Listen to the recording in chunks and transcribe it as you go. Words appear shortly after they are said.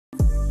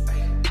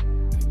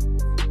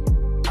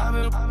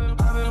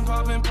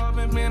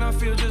man, I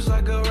feel just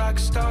like a rock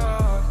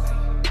star.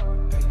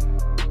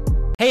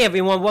 Hey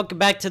everyone, welcome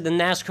back to the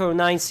NASCAR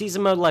 09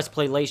 Season Mode Let's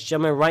Play. Ladies and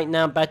gentlemen, right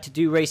now I'm about to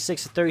do race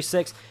 6 of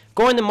 36,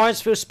 going to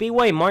Martinsville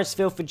Speedway,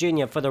 Martinsville,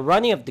 Virginia, for the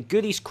running of the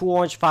Goodies Cool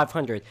Orange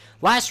 500.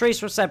 Last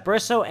race was at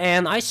Bristol,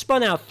 and I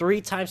spun out 3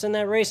 times in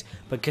that race,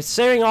 but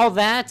considering all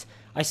that,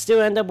 I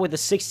still end up with a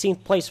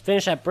 16th place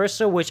finish at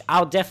Bristol, which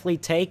I'll definitely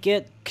take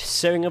it,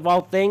 considering of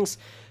all things.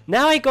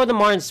 Now I go to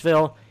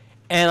Martinsville,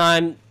 and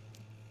I'm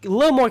a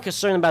little more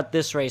concerned about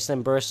this race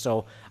than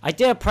Bristol. I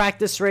did a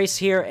practice race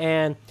here,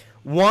 and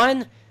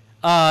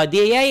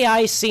the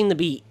AI seem to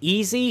be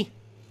easy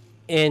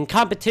in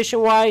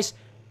competition-wise.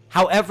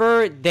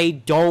 However, they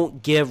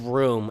don't give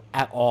room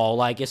at all.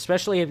 Like,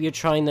 especially if you're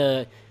trying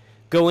to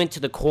go into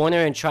the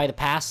corner and try to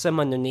pass them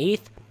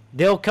underneath,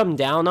 they'll come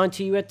down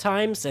onto you at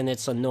times, and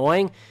it's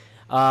annoying.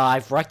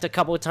 I've wrecked a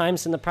couple of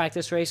times in the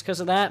practice race because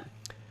of that.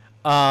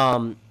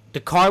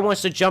 The car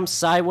wants to jump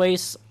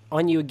sideways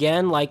on you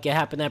again, like it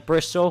happened at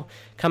Bristol.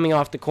 Coming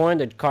off the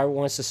corner, the car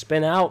wants to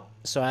spin out,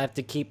 so I have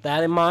to keep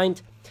that in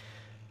mind.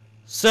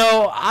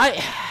 So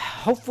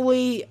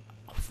hopefully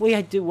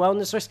I do well in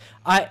this race.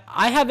 I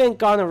haven't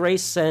gone a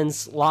race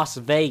since Las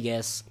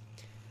Vegas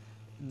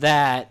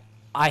that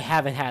I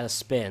haven't had a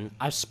spin.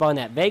 I've spun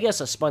at Vegas,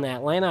 I've spun at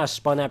Atlanta, I've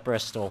spun at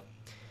Bristol.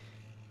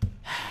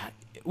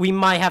 We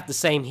might have the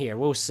same here,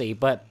 we'll see.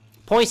 But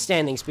point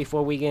standings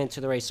before we get into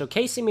the race. So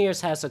Casey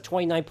Mears has a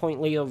 29-point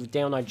lead over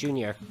Dale Earnhardt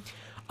Jr.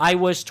 I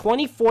was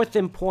 24th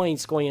in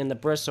points going into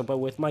Bristol, but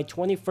with my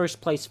 21st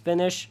place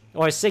finish,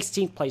 or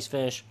 16th place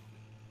finish,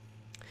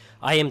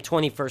 I am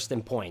 21st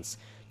in points.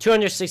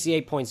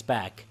 268 points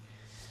back.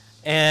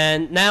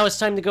 And now it's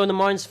time to go to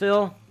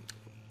Martinsville.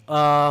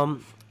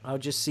 I'll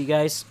just see you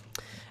guys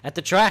at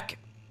the track.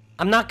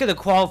 I'm not going to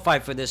qualify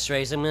for this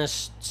race. I'm going to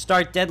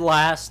start dead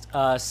last,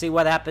 see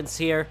what happens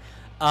here.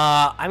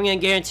 I'm going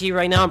to guarantee you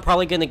right now I'm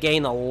probably going to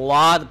gain a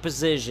lot of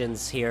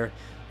positions here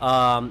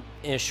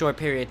in a short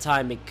period of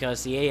time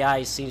because the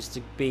AI seems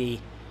to be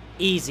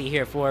easy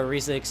here for a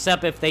reason,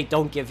 except if they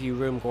don't give you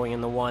room going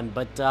into one.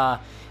 But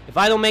if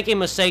I don't make any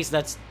mistakes,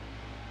 that's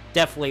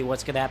definitely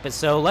what's going to happen.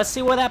 So let's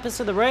see what happens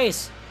to the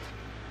race.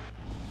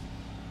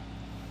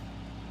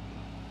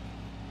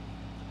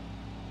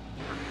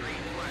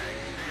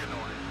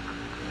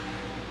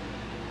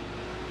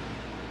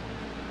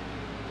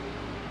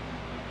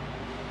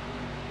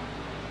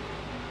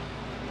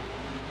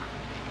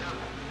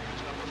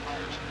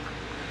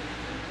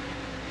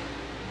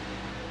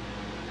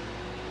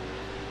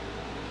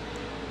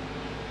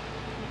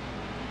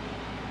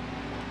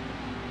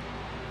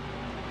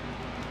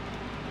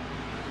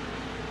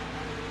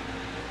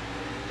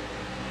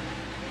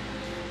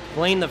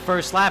 Playing the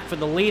first lap for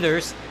the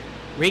leaders.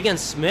 Regan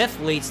Smith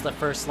leads the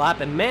first lap,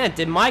 and man,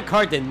 my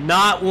car did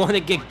not want to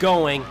get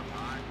going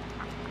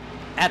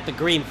at the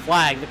green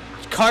flag.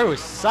 The car was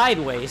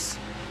sideways.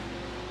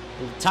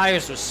 The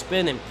tires were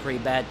spinning pretty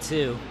bad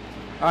too.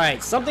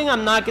 Alright, something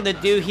I'm not going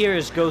to do here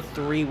is go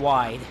 3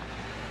 wide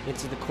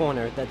into the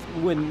corner. That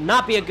would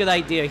not be a good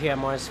idea here at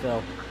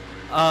Martinsville.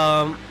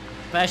 But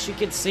as you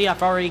can see,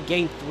 I've already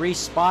gained 3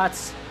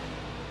 spots.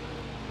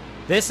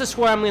 This is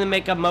where I'm going to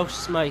make up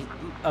most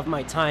of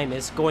my time,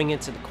 is going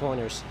into the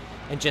corners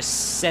and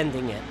just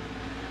sending it.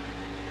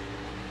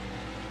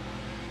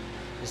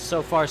 And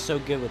so far, so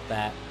good with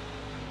that.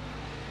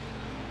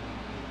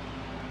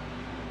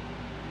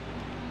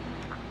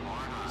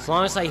 As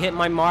long as I hit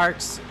my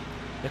marks,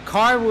 the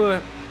car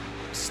will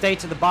stay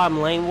to the bottom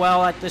lane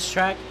well at this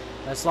track.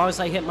 As long as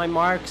I hit my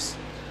marks,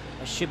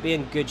 I should be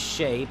in good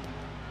shape.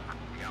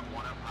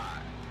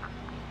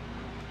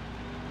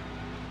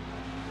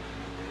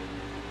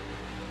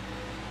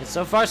 And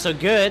so far, so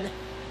good.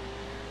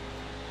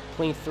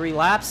 Clean 3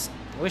 laps.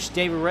 I wish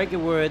David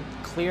Reagan would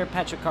clear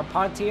Patrick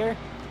Carpentier.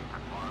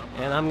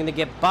 And I'm going to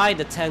get by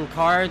the 10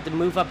 car to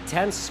move up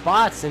 10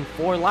 spots in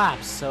 4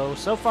 laps. So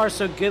far,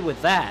 so good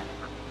with that.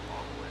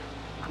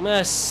 I'm going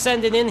to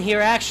send it in here,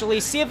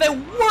 actually. See if it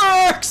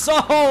works!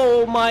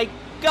 Oh, my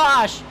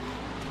gosh.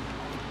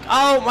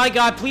 Oh, my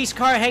God. Please,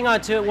 car, hang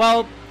on to it.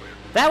 Well,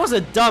 that was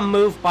a dumb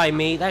move by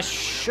me. That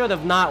should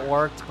have not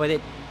worked, but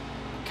it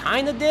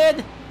kind of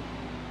did.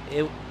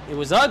 It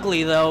was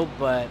ugly, though,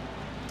 but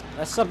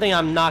that's something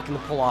I'm not going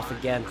to pull off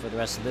again for the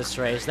rest of this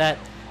race. That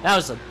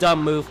was a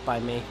dumb move by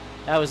me.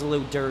 That was a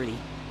little dirty.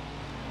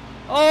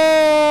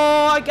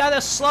 Oh, I got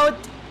to slow it.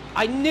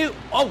 I knew.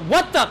 Oh,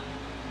 what the?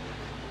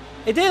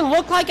 It didn't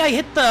look like I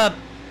hit the...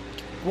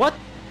 What?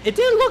 It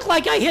didn't look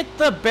like I hit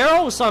the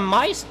barrels on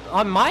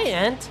my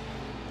end.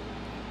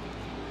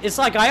 It's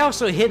like I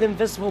also hit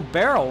invisible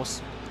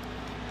barrels.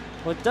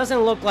 Well, it doesn't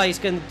look like it's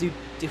going to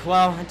do...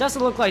 Well, it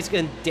doesn't look like it's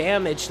going to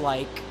damage,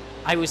 like,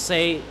 I would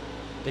say,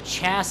 the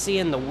chassis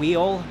and the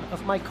wheel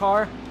of my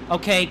car.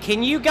 Okay,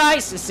 can you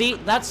guys see?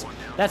 That's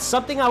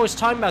something I was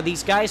talking about.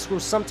 These guys will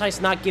sometimes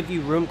not give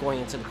you room going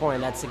into the corner.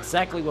 That's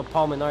exactly what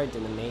Paul Menard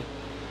did to me.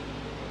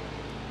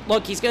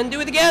 Look, he's going to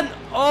do it again.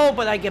 Oh,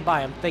 but I get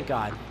by him. Thank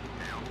God.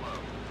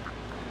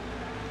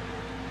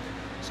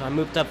 So I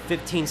moved up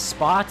 15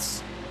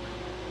 spots.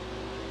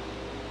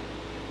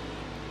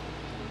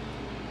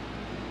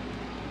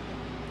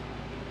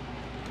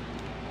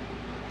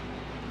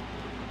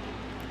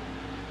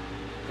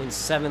 in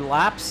 7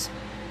 laps.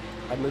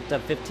 I moved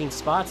up 15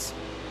 spots.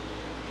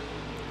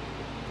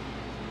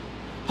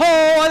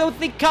 Oh, I don't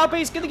think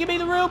Calpe's going to give me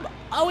the room.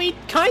 Oh, he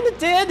kind of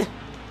did.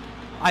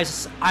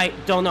 I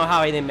don't know how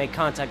I didn't make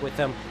contact with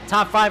him.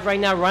 Top 5 right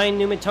now, Ryan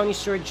Newman, Tony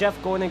Stewart,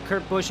 Jeff Gordon,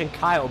 Kurt Busch, and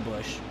Kyle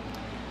Busch.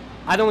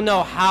 I don't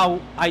know how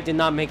I did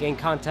not make any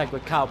contact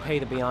with Calpe,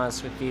 to be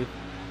honest with you.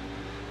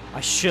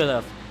 I should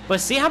have.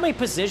 But see how many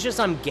positions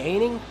I'm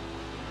gaining?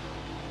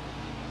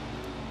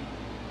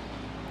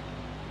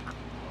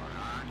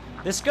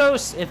 This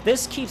goes, if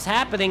this keeps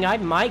happening, I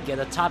might get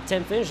a top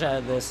 10 finish out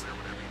of this.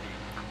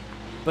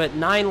 But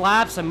 9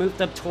 laps, I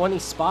moved up 20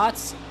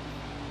 spots.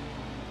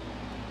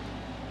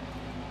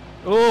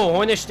 Oh,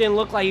 Hornish didn't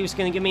look like he was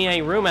going to give me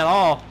any room at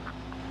all.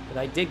 But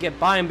I did get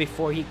by him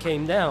before he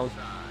came down.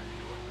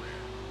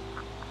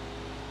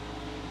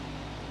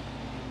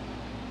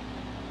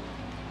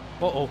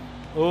 Uh-oh.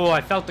 Oh, I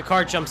felt the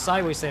car jump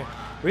sideways there.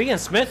 Regan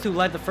Smith, who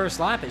led the first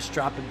lap, is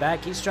dropping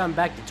back. He's dropping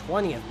back to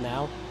 20th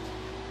now.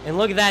 And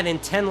look at that, in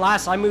 10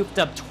 laps, I moved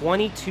up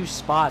 22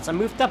 spots. I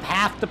moved up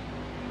half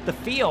the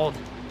field.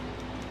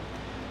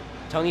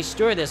 Tony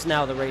Stewart is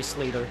now the race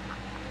leader.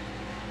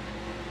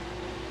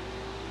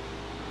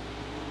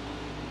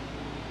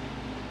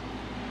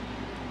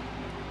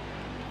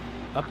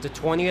 Up to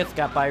 20th,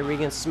 got by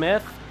Regan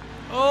Smith.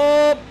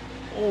 Oh!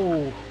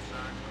 Oh!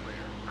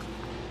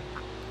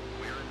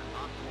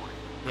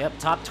 Yep,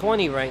 top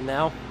 20 right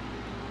now.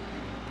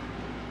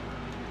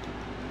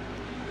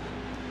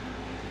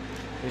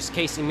 There's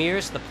Casey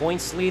Mears, the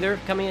points leader,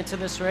 coming into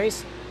this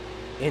race.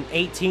 In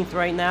 18th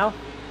right now.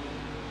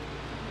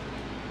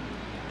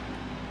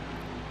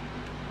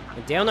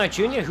 And Dale Earnhardt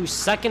Jr., who's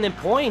second in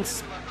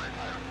points,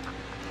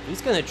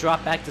 he's going to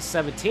drop back to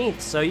 17th.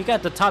 So you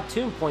got the top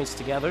 2 in points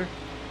together.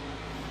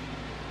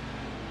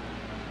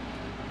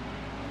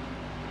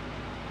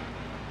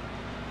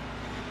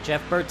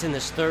 Jeff Burton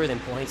is 3rd in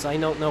points. I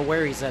don't know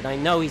where he's at. I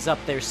know he's up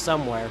there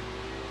somewhere.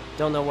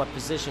 Don't know what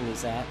position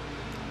he's at.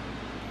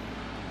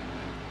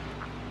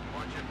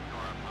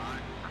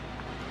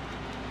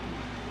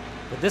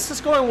 But this is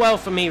going well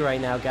for me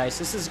right now, guys.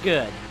 This is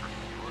good.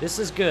 This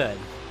is good.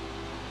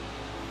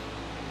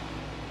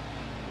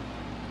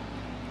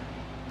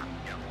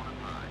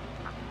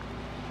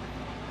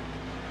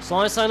 As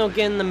long as I don't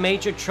get into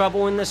major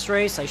trouble in this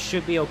race, I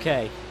should be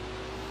okay.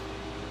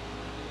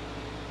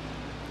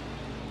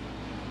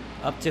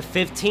 Up to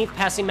 15th,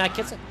 passing Matt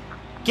Kenseth.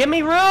 Give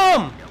me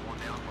room!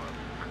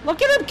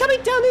 Look at him coming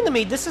down into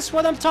me. This is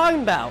what I'm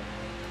talking about.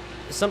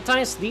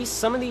 Sometimes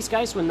some of these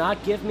guys will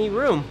not give me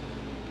room.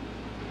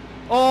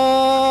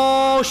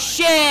 Oh,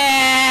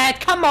 shit!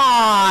 Come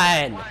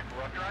on!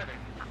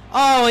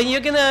 Oh, and you're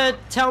gonna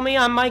tell me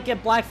I might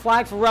get black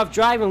flag for rough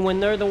driving when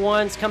they're the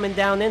ones coming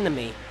down into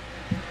me.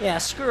 Yeah,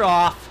 screw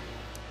off.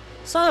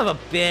 Son of a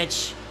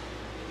bitch.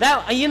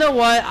 That, you know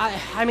what,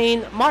 I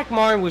mean, Mark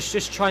Martin was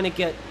just trying to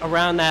get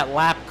around that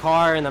lap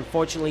car, and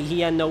unfortunately he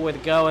had nowhere to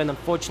go, and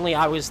unfortunately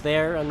I was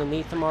there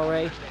underneath him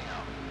already.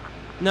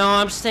 No,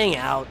 I'm staying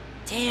out.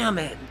 Damn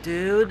it,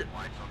 dude.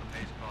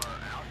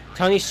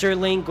 Tony Stewart,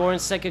 Gordon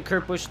 2nd,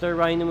 Kurt Busch 3rd,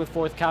 Ryan Newman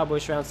 4th, Kyle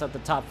Busch rounds out the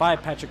top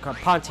 5. Patrick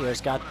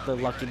Carpentier's got the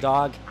lucky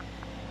dog.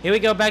 Here we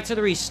go, back to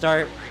the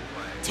restart.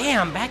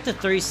 Damn, back to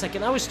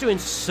 32nd. I was doing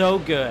so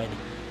good.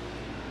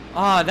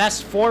 Ah,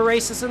 that's 4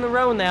 races in a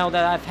row now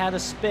that I've had a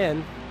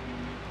spin.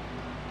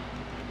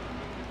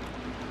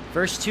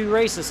 First 2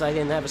 races I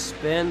didn't have a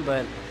spin,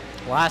 but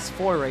last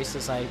 4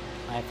 races I've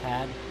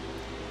had.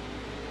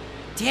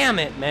 Damn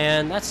it,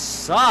 man, that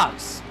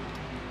sucks.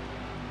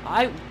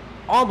 I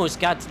almost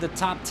got to the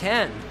top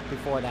 10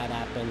 before that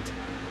happened.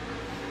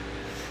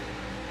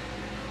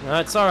 No,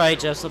 it's alright,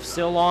 Jessup.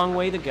 Still a long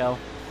way to go.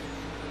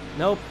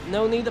 Nope,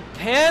 no need to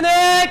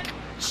panic!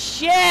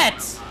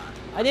 Shit!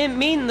 I didn't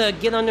mean to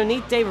get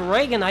underneath David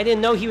Reagan. I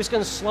didn't know he was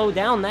going to slow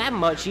down that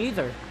much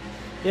either.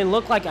 Didn't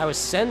look like I was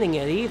sending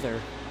it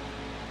either.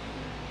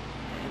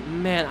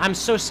 Man, I'm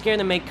so scared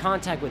to make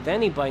contact with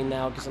anybody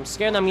now because I'm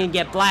scared I'm going to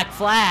get black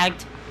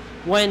flagged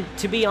when,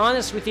 to be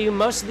honest with you,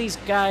 most of these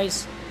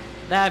guys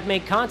that I've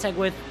made contact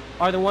with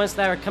are the ones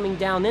that are coming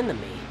down into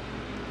me.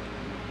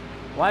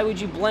 Why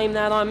would you blame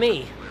that on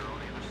me?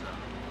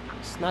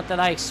 It's not that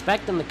I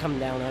expect them to come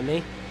down on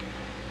me.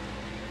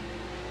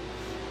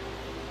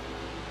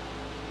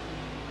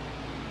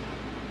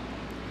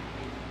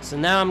 So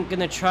now I'm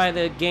going to try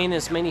to gain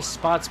as many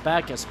spots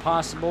back as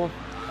possible.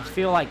 I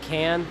feel I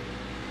can.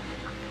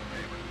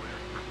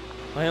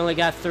 I only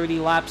got 30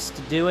 laps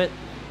to do it.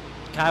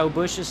 Kyle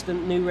Busch is the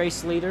new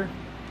race leader.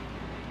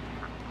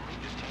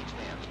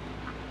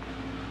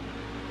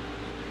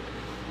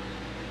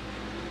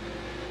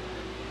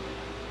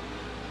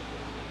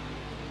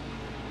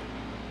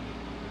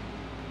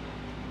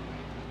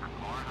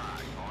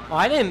 Well,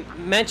 I didn't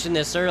mention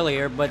this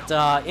earlier, but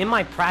in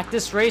my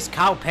practice race,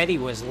 Kyle Petty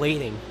was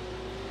leading.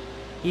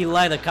 He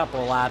led a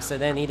couple of laps,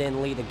 and then he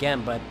didn't lead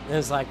again, but it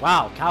was like,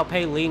 wow, Kyle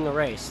Petty leading the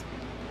race.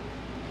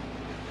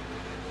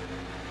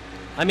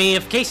 I mean,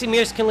 if Casey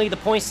Mears can lead the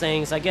point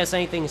standings, I guess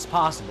anything is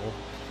possible.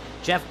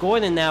 Jeff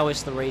Gordon now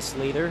is the race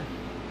leader.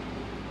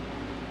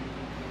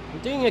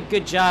 doing a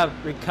good job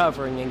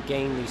recovering and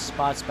gaining these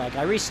spots back.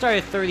 I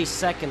restarted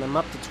 32nd. I'm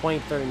up to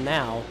 23rd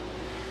now.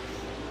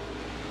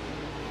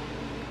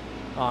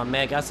 Oh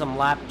man, got some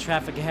lap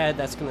traffic ahead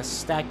that's gonna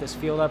stack this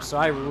field up, so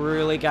I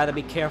really gotta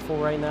be careful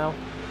right now.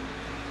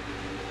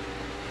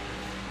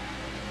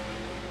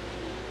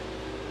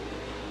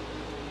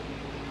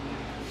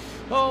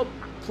 Oh,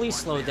 please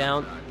slow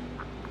down.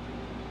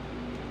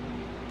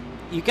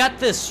 You got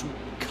this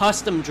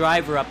custom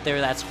driver up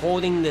there that's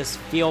holding this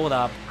field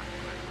up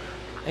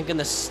and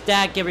gonna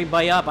stack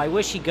everybody up. I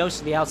wish he goes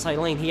to the outside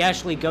lane. He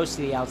actually goes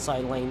to the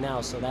outside lane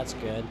now, so that's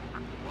good.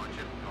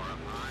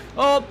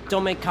 Oh,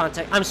 don't make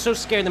contact. I'm so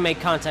scared to make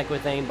contact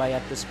with anybody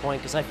at this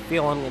point because I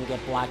feel I'm gonna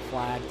get black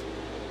flagged.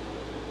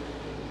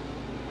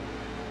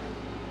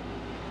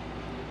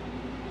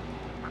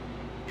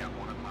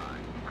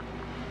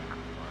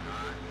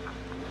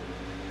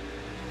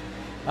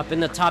 Up in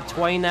the top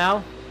 20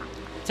 now.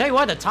 Tell you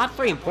what, the top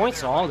 3 in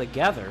points are all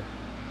together.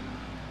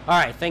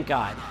 Alright, thank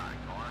God.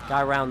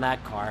 Got around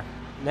that car.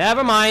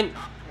 Never mind.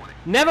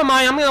 Never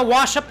mind, I'm gonna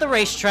wash up the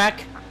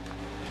racetrack.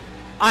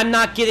 I'm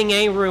not getting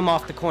any room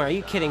off the corner. Are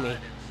you kidding me?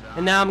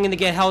 And now I'm gonna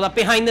get held up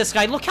behind this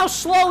guy. Look how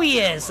slow he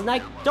is! And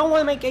I don't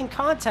want to make any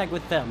contact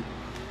with them.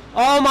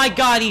 Oh my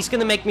God, he's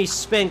gonna make me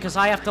spin because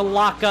I have to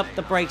lock up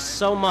the brakes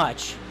so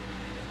much.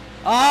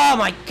 Oh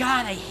my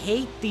God, I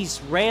hate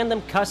these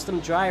random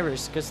custom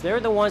drivers because they're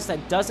the ones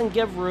that doesn't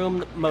give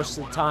room most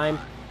of the time.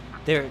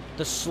 They're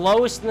the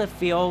slowest in the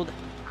field.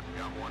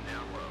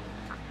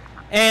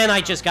 And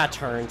I just got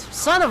turned.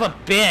 Son of a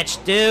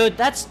bitch, dude.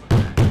 That's...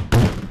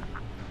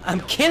 I'm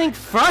getting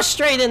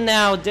frustrated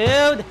now,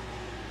 dude.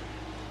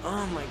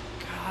 Oh my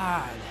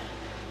God.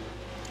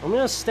 I'm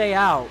gonna stay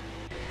out.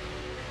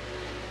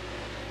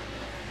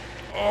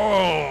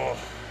 Oh.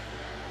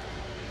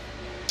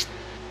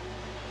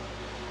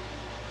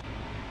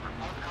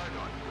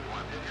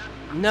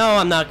 No,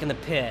 I'm not gonna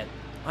pit.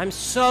 I'm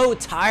so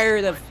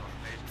tired of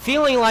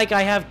feeling like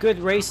I have good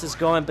races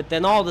going, but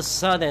then all of a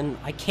sudden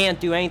I can't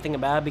do anything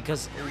about it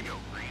because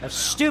of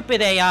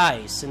stupid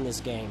AIs in this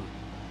game.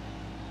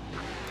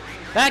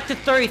 Back to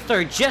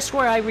 33rd, just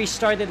where I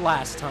restarted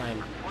last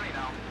time.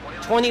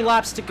 20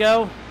 laps to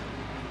go.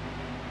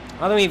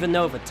 I don't even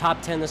know if a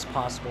top 10 is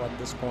possible at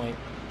this point.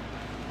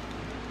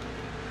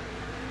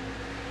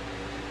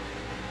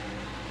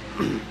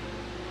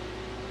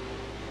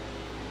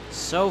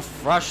 So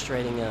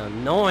frustrating and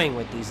annoying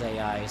with these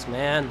AIs,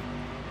 man.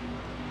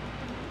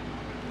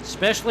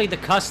 Especially the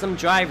custom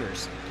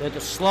drivers. They're the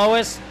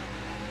slowest.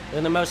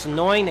 They're the most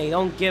annoying. They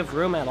don't give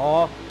room at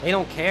all. They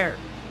don't care.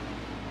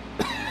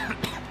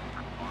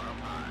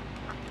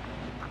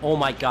 Oh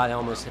my God, I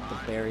almost hit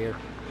the barrier.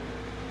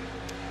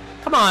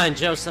 Come on,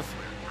 Joseph.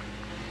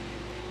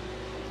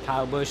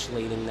 Kyle Busch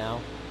leading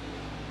now.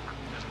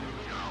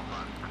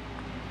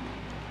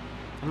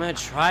 I'm gonna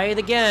try it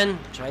again.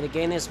 Try to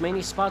gain as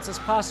many spots as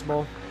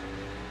possible.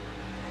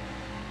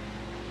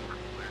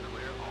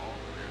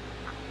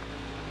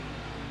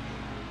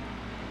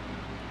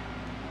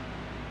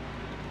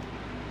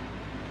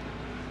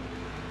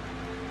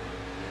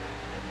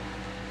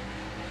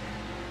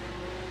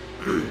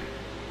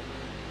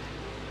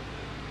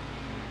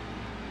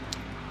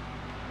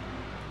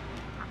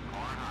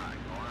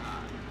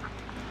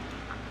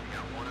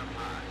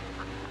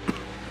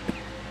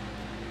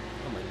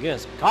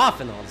 Goodness, I'm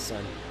coughing all of a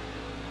sudden.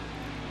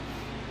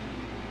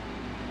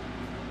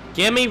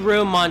 Give me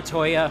room,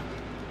 Montoya.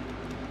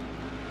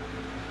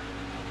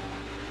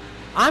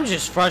 I'm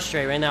just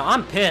frustrated right now.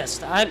 I'm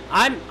pissed. I'm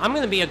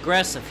gonna be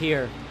aggressive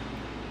here.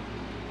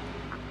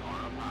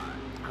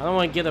 I don't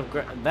want to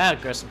get that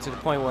aggressive to the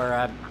point where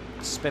I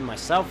spin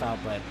myself out,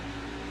 but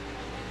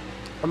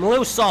I'm a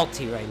little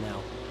salty right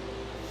now.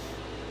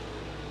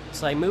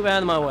 It's like, move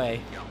out of my way.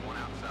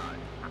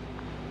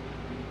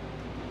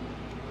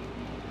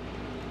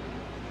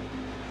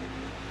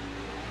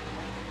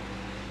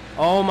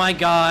 Oh my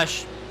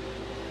gosh.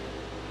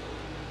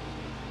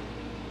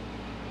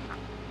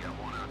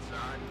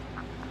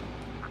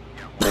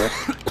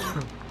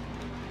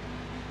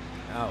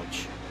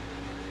 Ouch.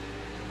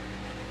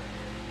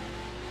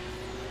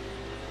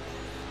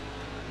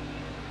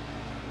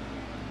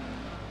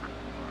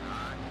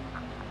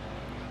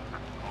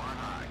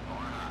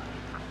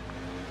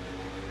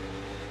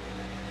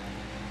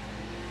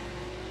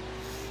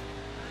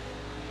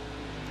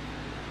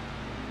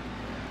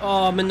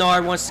 Oh,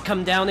 Menard wants to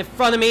come down in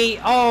front of me.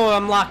 Oh,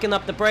 I'm locking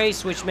up the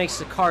brace, which makes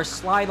the car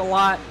slide a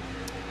lot.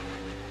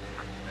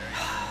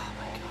 Oh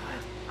my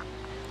God.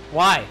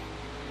 Why?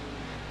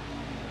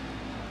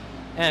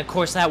 And of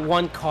course, that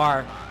one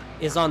car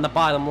is on the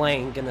bottom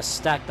lane, gonna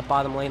stack the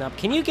bottom lane up.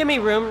 Can you give me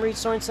room, Reed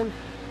Sorensen?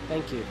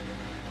 Thank you.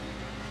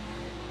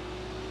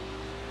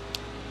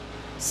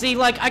 See,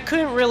 like, I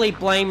couldn't really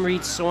blame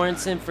Reed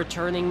Sorensen for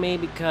turning me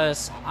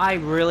because I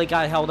really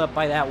got held up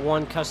by that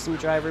one custom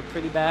driver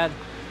pretty bad.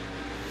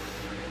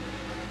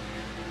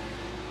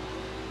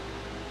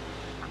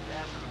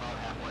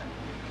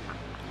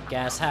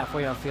 Gas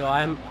halfway on fuel.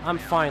 I'm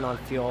fine on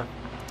fuel.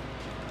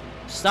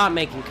 Stop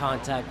making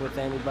contact with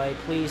anybody,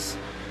 please.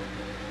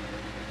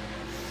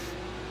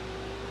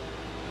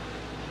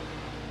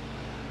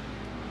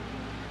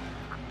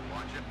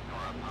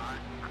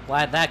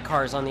 Glad that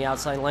car's on the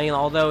outside lane.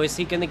 Although, is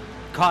he going to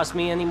cause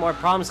me any more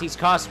problems? He's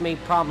cost me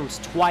problems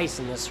twice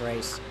in this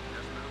race.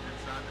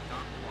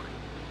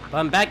 But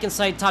I'm back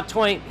inside top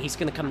 20. He's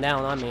going to come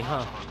down on me,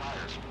 huh?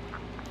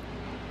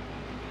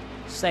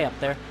 Stay up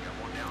there.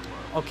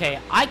 Okay,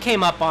 I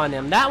came up on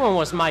him. That one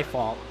was my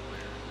fault.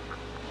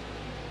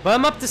 But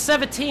I'm up to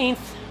 17th.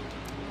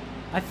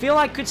 I feel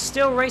I could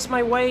still race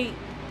my way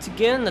to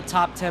get in the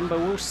top 10, but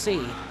we'll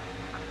see.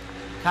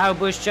 Kyle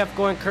Busch, Jeff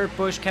Gordon, Kurt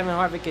Busch, Kevin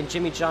Harvick, and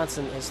Jimmy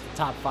Johnson is the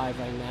top 5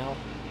 right now.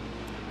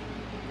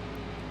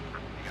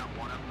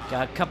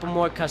 Got a couple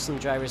more custom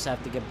drivers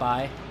have to get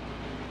by.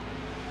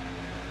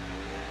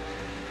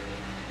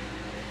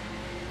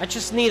 I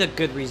just need a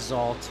good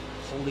result,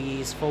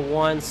 please, for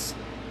once.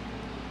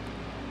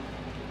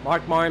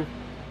 Mark Martin,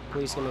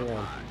 please give me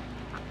room.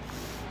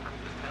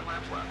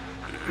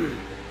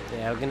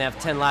 Yeah, we're gonna have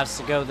 10 laps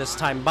to go this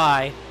time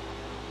by.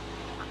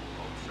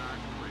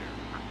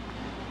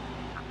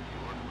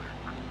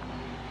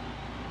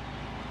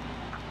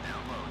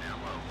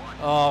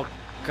 Oh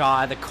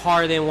God, the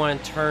car didn't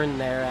want to turn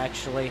there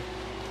actually.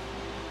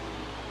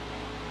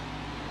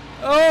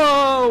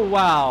 Oh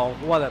wow,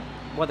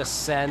 what a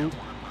send.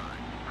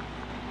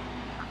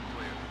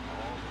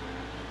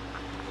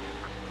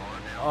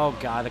 Oh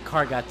God, the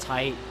car got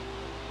tight.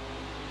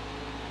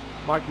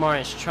 Mark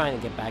Martin's trying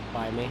to get back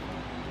by me.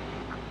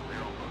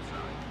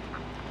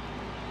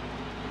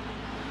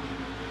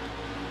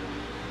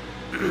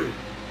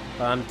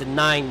 But I'm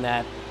denying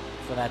that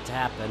for that to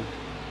happen.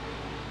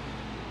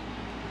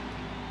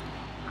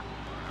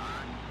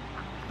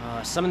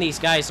 Some of these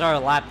guys are a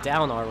lap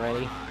down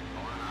already.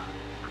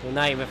 They're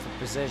not even for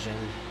position.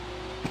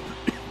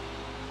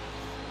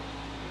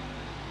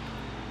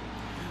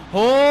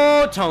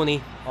 Oh,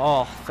 Tony.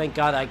 Oh, thank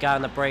God I got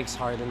on the brakes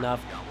hard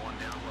enough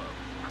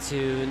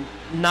to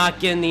not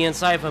get in the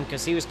inside of him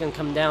because he was going to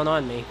come down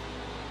on me.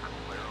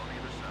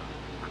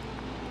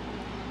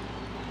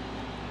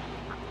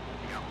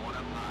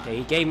 Okay,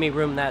 he gave me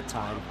room that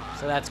time,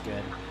 so that's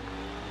good.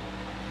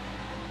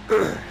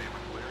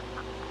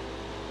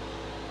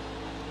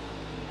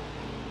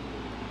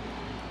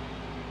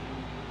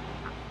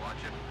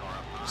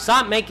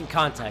 Stop making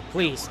contact,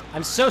 please.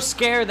 I'm so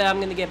scared that I'm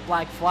going to get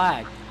black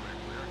flagged.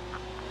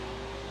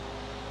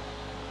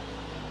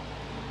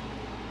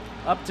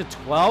 Up to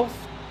 12th.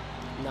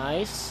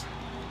 Nice.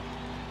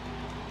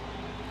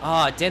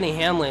 Ah, Denny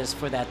Hamlin is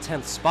for that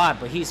 10th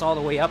spot, but he's all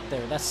the way up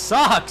there. That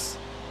sucks!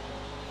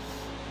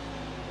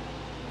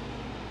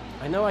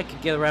 I know I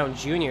could get around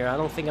Junior. I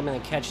don't think I'm going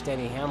to catch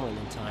Denny Hamlin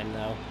in time,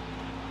 though.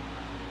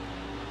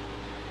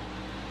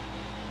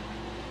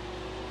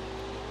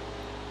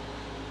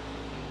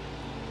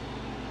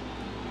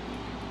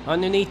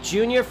 Underneath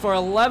Junior for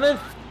 11th.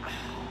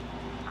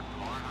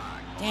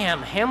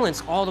 Damn,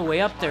 Hamlin's all the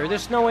way up there.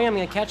 There's no way I'm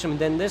going to catch him.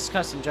 Then this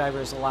custom driver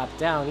is a lap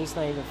down. He's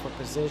not even for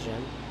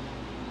position.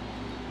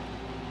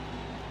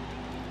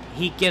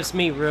 He gives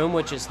me room,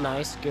 which is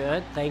nice.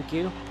 Good, thank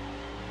you.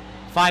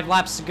 5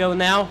 laps to go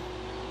now.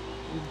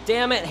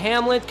 Damn it,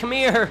 Hamlin, come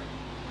here.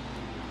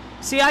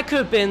 See, I could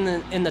have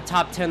been in the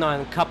top 10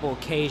 on a couple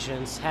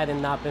occasions had it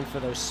not been for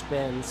those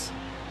spins.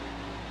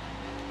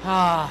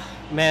 Ah,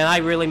 man, I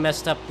really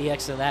messed up the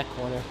exit of that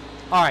corner.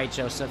 All right,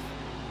 Joseph.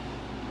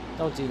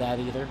 Don't do that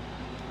either.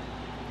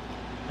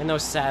 I know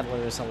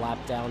Sadler is a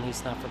lap down.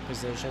 He's not for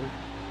position.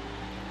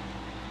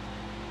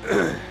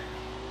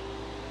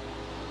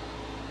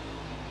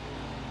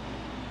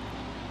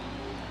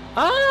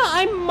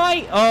 I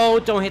might...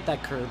 Oh, don't hit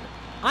that curb.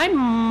 I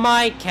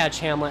might catch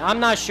Hamlin. I'm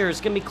not sure.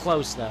 It's going to be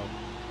close, though.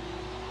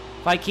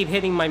 If I keep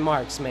hitting my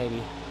marks,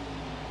 maybe.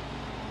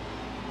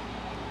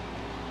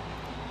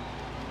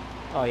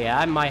 Oh, yeah,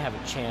 I might have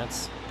a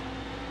chance.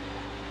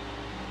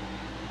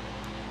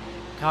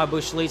 Kyle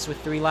Busch leads with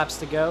 3 laps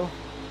to go.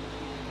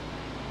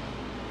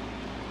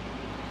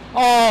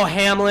 Oh,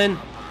 Hamlin.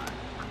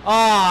 Oh,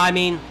 I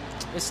mean,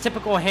 it's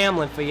typical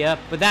Hamlin for you,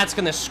 but that's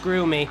going to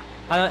screw me.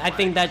 I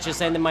think that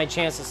just ended my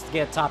chances to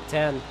get top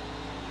 10.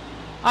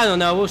 I don't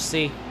know. We'll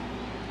see.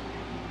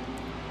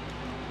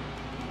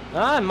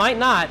 It might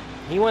not.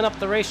 He went up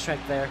the racetrack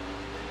there.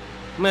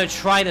 I'm going to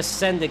try to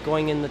send it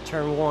going into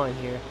turn 1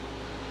 here.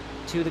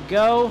 2 to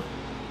go.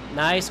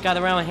 Nice. Got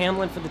around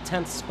Hamlin for the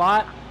 10th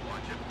spot.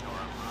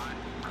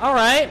 All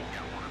right.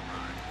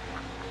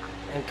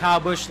 And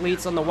Kyle Busch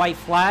leads on the white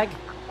flag.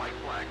 White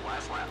flag,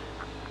 last lap.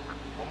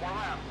 One more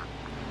lap.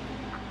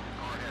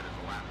 Car ahead is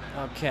a lap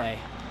down. Okay.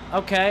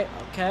 Okay.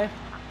 Okay.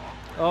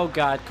 Oh,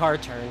 God. Car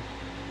turn.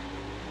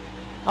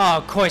 Oh,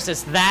 of course,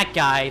 it's that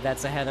guy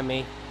that's ahead of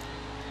me.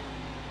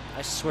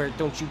 I swear,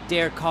 don't you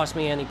dare cause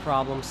me any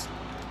problems.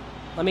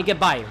 Let me get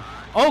by you.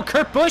 Oh,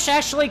 Kurt Busch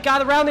actually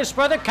got around his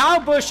brother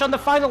Kyle Busch on the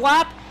final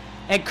lap.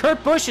 And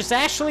Kurt Busch is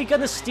actually going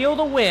to steal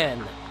the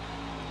win.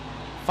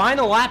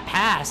 Final lap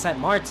pass at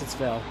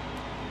Martinsville.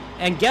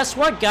 And guess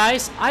what,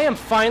 guys? I am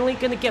finally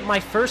going to get my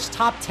first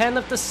top 10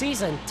 of the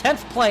season.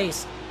 10th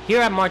place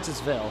here at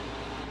Martinsville.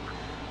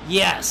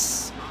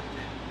 Yes.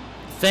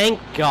 Thank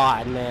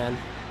God, man.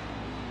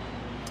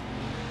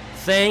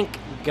 Thank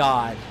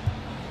God.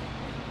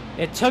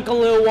 It took a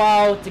little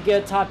while to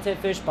get a top 10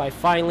 finish, but I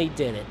finally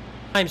did it.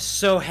 I'm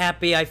so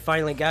happy I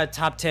finally got a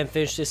top 10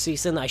 finish this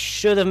season. I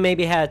should have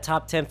maybe had a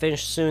top 10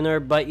 finish sooner,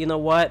 but you know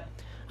what?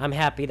 I'm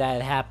happy that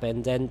it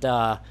happened, and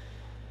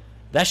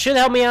that should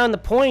help me out in the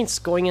points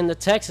going into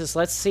Texas.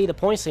 Let's see the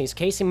point standings.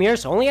 Casey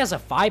Mears only has a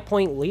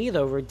 5-point lead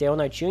over Dale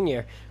Knight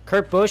Jr.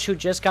 Kurt Busch, who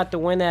just got the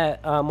win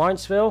at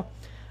Martinsville,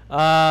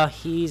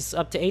 he's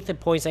up to 8th in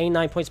points,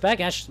 89 points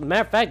back. Actually,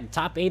 matter of fact, the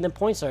top 8 in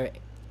points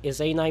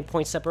is 89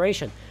 point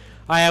separation.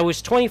 I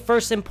was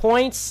 21st in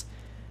points.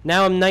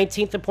 Now I'm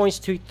 19th in points,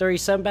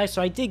 237 back.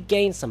 So I did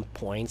gain some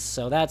points,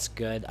 so that's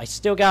good. I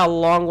still got a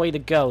long way to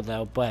go,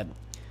 though, but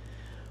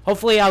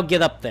hopefully I'll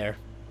get up there.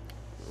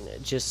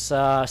 Just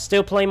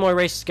still plenty more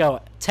races to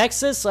go.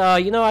 Texas,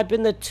 you know, I've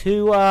been to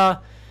 2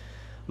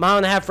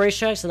 mile-and-a-half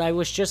racetracks, and I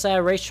was just at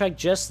a racetrack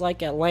just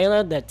like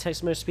Atlanta. That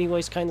Texas Motor Speedway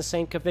is kind of the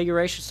same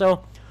configuration,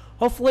 so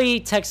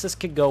hopefully Texas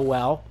could go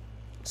well.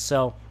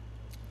 So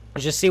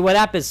just see what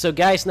happens. So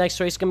guys, next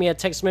race is going to be at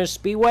Texas Motor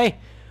Speedway.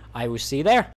 I will see you there.